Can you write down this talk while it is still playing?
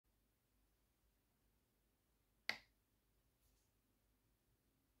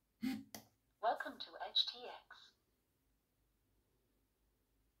Welcome to EdgeTX.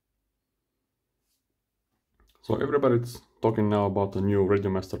 So everybody's talking now about the new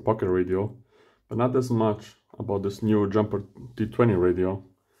RadioMaster Pocket Radio, but not as much about this new Jumper T20 radio,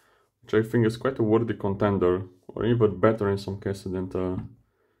 which I think is quite a worthy contender, or even better in some cases than the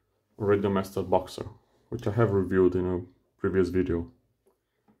RadioMaster Boxer, which I have reviewed in a previous video.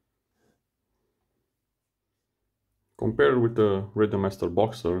 Compared with the RadioMaster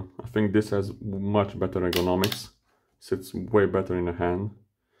Boxer, I think this has much better ergonomics, sits way better in the hand,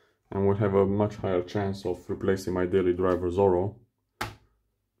 and will have a much higher chance of replacing my daily driver Zorro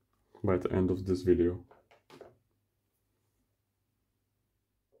by the end of this video.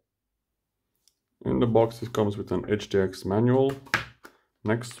 In the box it comes with an EdgeTX manual,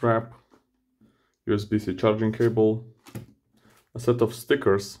 neck strap, USB-C charging cable, a set of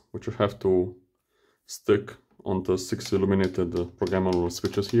stickers which you have to stick onto 6 illuminated programmable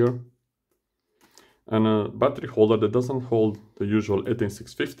switches here, and a battery holder that doesn't hold the usual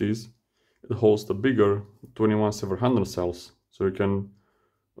 18650s. It holds the bigger 21700 cells, so you can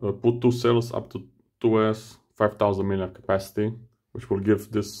put 2 cells up to 2S 5000 mAh capacity, which will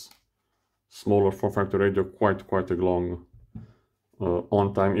give this smaller form factor radio quite a long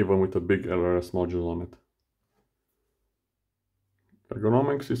on time, even with a big ELRS module on it.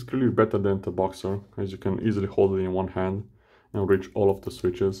 Ergonomics is clearly better than the Boxer, as you can easily hold it in one hand and reach all of the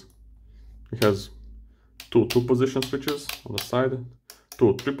switches. It has two position switches on the side,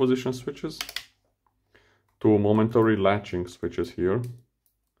 2 3-position switches, 2 momentary latching switches here,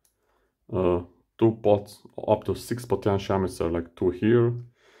 2 pots up to 6 potentiometers, like 2 here,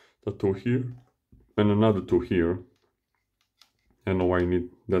 the 2 here, and another 2 here. I don't know why you need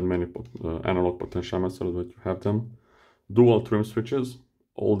that many analog potentiometers, but you have them. Dual trim switches.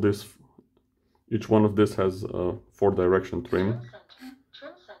 All this, each one of this has a 4-direction trim.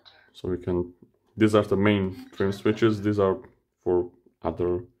 So we can. These are the main trim switches. These are for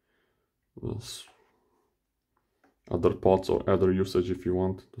other pots or other usage if you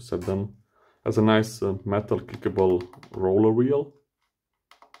want to set them. Has a nice metal clickable roller wheel.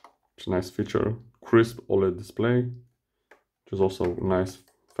 It's a nice feature. Crisp OLED display, which is also nice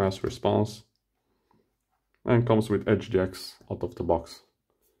fast response. And comes with EdgeTX out of the box.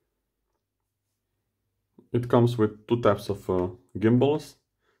 It comes with 2 types of gimbals.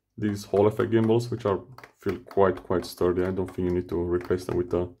 These Hall effect gimbals, which feel quite sturdy. I don't think you need to replace them with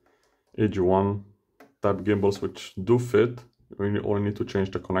the AG01 type gimbals, which do fit. You only need to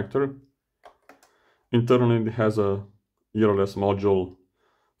change the connector. Internally, it has a ELRS module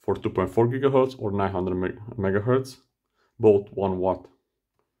for 2.4 GHz or 900 MHz, both 1 watt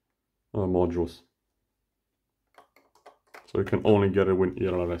modules. So you can only get it with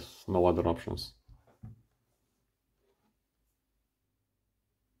ELRS, no other options.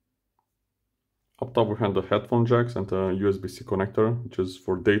 Up top we have the headphone jacks and the USB-C connector, which is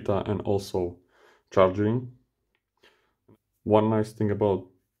for data and also charging. One nice thing about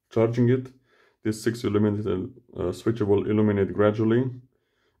charging it, these 6 illuminated switches will illuminate gradually,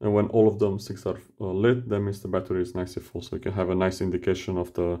 and when all of them 6 are lit, that means the battery is nicely full, so you can have a nice indication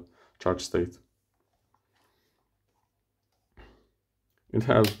of the charge state. It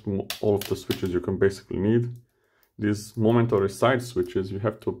has all of the switches you can basically need. These momentary side switches you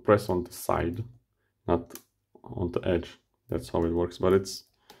have to press on the side, not on the edge. That's how it works, but it's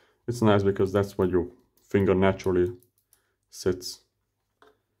nice because that's where your finger naturally sits.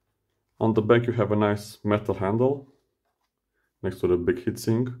 On the back you have a nice metal handle next to the big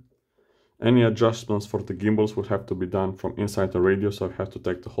heatsink. Any adjustments for the gimbals would have to be done from inside the radio, so I have to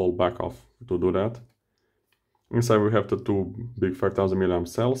take the whole back off to do that. Inside we have the 2 big 5000 mAh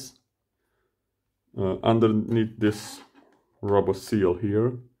cells. Underneath this rubber seal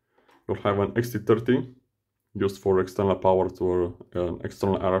here, you'll have an XT30 used for external power to an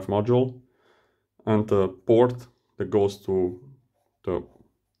external RF module, and a port that goes to the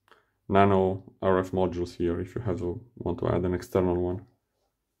nano RF modules here if you want to add an external one.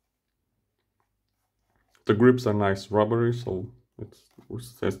 The grips are nice rubbery, so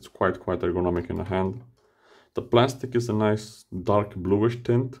it's quite ergonomic in the hand. The plastic is a nice dark bluish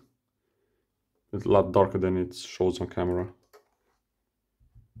tint. It's a lot darker than it shows on camera.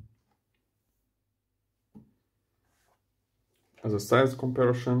 As a size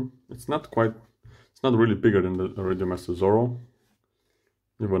comparison, it's not really bigger than the RadioMaster Zorro,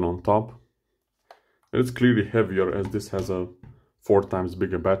 even on top. It's clearly heavier, as this has a 4 times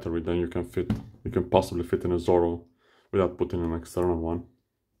bigger battery than you can possibly fit in a Zorro without putting an external one.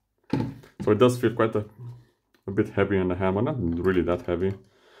 So it does feel quite a bit heavy in the hand, but not really that heavy.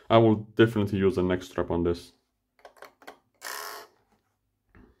 I will definitely use a neck strap on this.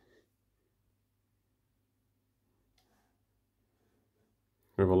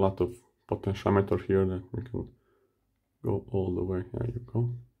 lot of potentiometer here that we can go all the way. There you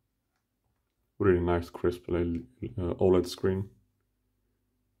go. Really nice crisp OLED screen.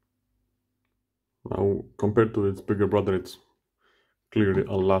 Now, compared to its bigger brother, it's clearly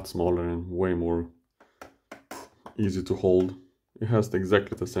a lot smaller and way more easy to hold. It has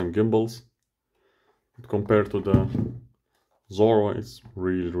exactly the same gimbals, but compared to the Zorro, it's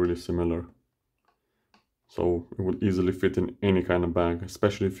really similar. So it would easily fit in any kind of bag,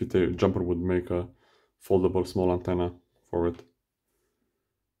 especially if the jumper would make a foldable small antenna for it.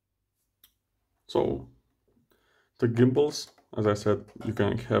 So the gimbals, as I said, you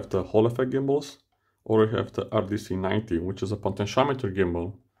can have the Hall effect gimbals, or you have the RDC90, which is a potentiometer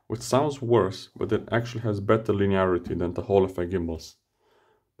gimbal, which sounds worse, but it actually has better linearity than the Hall effect gimbals.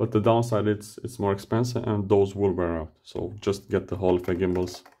 But the downside, it's more expensive and those will wear out. So just get the Hall effect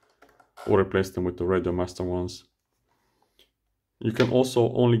gimbals or replace them with the RadioMaster ones. You can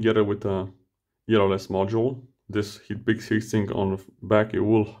also only get it with a ELRS module. This big heatsink on the back, it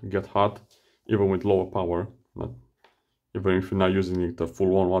will get hot even with lower power. But even if you're not using it the full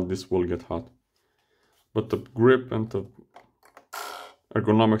 1 watt, this will get hot. But the grip and the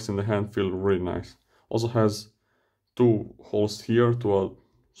ergonomics in the hand feel really nice. Also has 2 holes here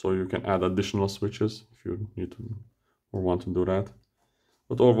so you can add additional switches if you need to or want to do that.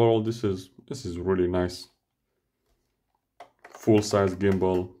 But overall, this is really nice. Full-size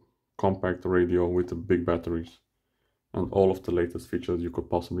gimbal, compact radio with the big batteries, and all of the latest features you could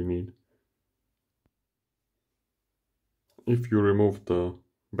possibly need. If you remove the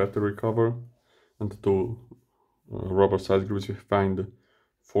battery cover and the 2 rubber side grooves, you find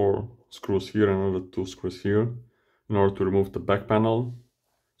 4 screws here and another 2 screws here in order to remove the back panel,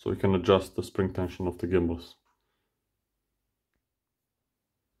 so you can adjust the spring tension of the gimbals.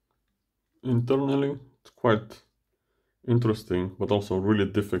 Internally, it's quite interesting, but also really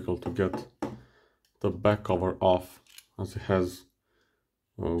difficult to get the back cover off, as it has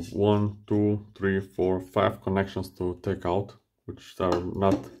 1, 2, 3, 4, 5 connections to take out, which are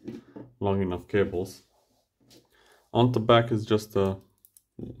not long enough cables. On the back is just the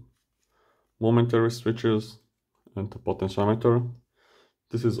momentary switches and the potentiometer.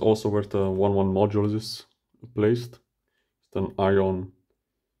 This is also where the 1.1 module is placed. It's an Ion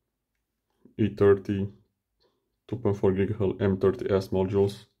E30 2.4 GHz M30S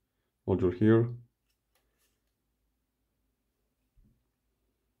module here,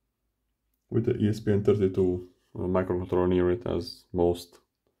 with the ESP32 microcontroller near it, as most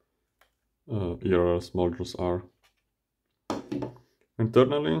ELRS modules are.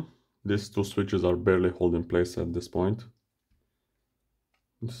 Internally, these 2 switches are barely holding place at this point.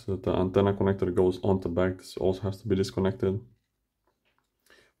 The antenna connector goes on the back. This also has to be disconnected.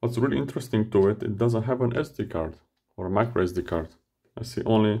 What's really interesting to it, it doesn't have an SD card or a micro SD card. I see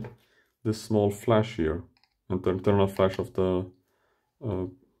only this small flash here and the internal flash of the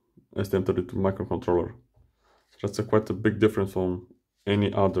STM32 microcontroller. So that's quite a big difference from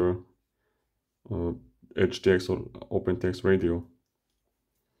any other EdgeTX or OpenTX radio.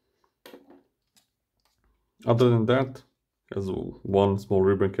 Other than that, it has 1 small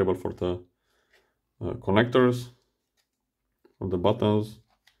ribbon cable for the connectors, for the buttons,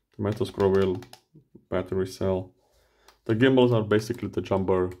 the metal scroll wheel, battery cell. The gimbals are basically the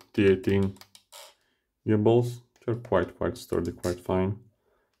jumper T18 gimbals. They're quite sturdy, quite fine.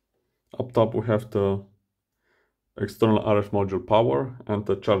 Up top we have the external RF module power and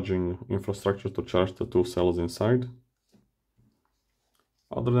the charging infrastructure to charge the 2 cells inside.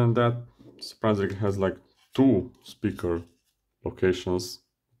 Other than that, surprisingly, it has like 2 speaker locations,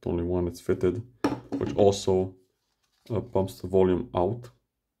 only one is fitted, which also pumps the volume out.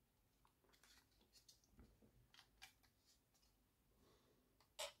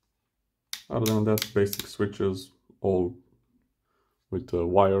 Other than that, basic switches, all with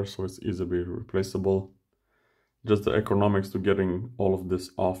wire, so it's easily replaceable. Just the ergonomics to getting all of this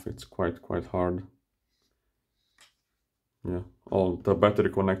off, it's quite hard. Yeah, all the battery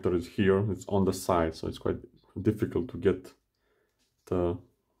connector is here, it's on the side, so it's quite difficult to get the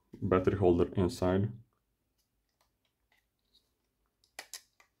battery holder inside.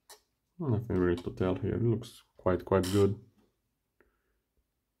 Nothing really to tell here, it looks quite good.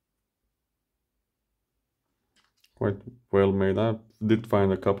 Quite well made. I did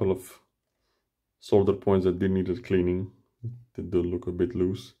find a couple of solder points that did needed cleaning. They do look a bit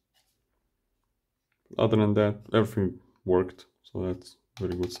loose. Other than that, everything worked, so that's a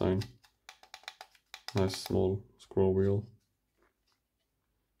very good sign. Nice small scroll wheel.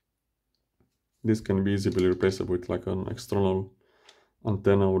 This can be easily replaceable with like an external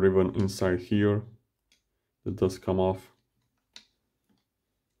antenna or even inside here. It does come off.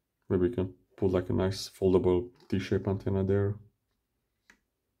 Maybe you can put like a nice foldable T-shaped antenna there.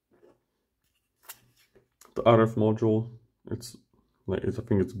 The RF module, it's like I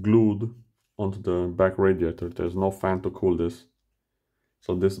think it's glued onto the back radiator. There's no fan to cool this,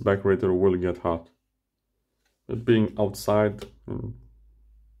 so this back radiator will get hot. It being outside, you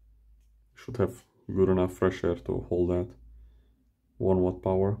should have good enough fresh air to hold that. 1 watt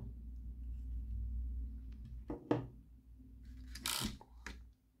power.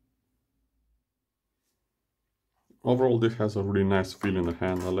 Overall, this has a really nice feel in the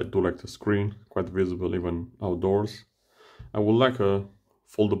hand. I do like the screen, quite visible even outdoors. I would like a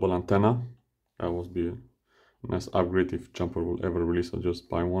foldable antenna. That would be a nice upgrade if Jumper will ever release, I'll just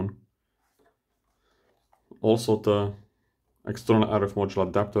buy one. Also, the external RF module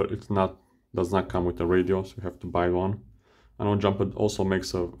adapter, does not come with a radio, so you have to buy one. I know Jumper also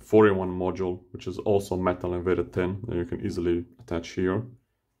makes a 4-in-1 module, which is also metal and very thin, that you can easily attach here.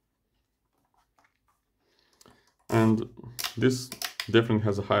 And this definitely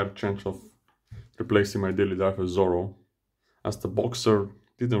has a higher chance of replacing my daily driver Zorro, as the Boxer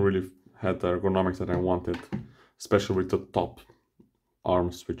didn't really have the ergonomics that I wanted, especially with the top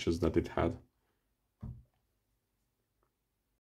arm switches that it had.